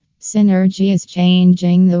Synergy is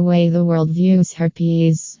changing the way the world views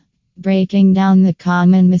herpes, breaking down the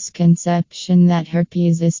common misconception that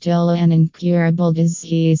herpes is still an incurable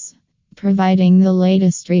disease, providing the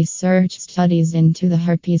latest research studies into the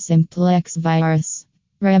herpes simplex virus,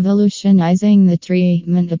 revolutionizing the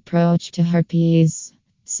treatment approach to herpes.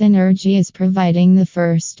 Synergy is providing the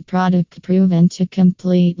first product proven to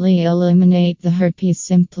completely eliminate the herpes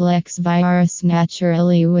simplex virus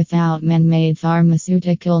naturally without man-made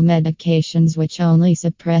pharmaceutical medications which only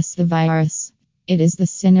suppress the virus. It is the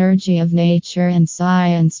synergy of nature and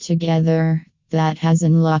science together that has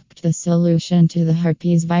unlocked the solution to the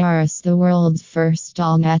herpes virus, the world's first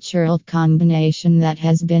all-natural combination that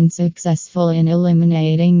has been successful in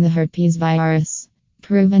eliminating the herpes virus.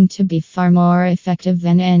 Proven to be far more effective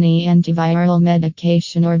than any antiviral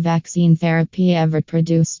medication or vaccine therapy ever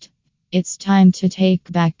produced. It's time to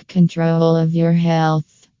take back control of your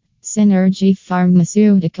health. Synergy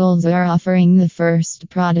Pharmaceuticals are offering the first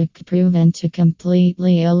product proven to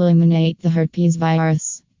completely eliminate the herpes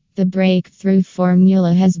virus. The breakthrough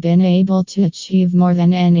formula has been able to achieve more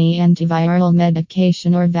than any antiviral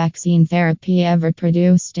medication or vaccine therapy ever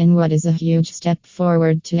produced in what is a huge step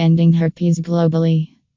forward to ending herpes globally.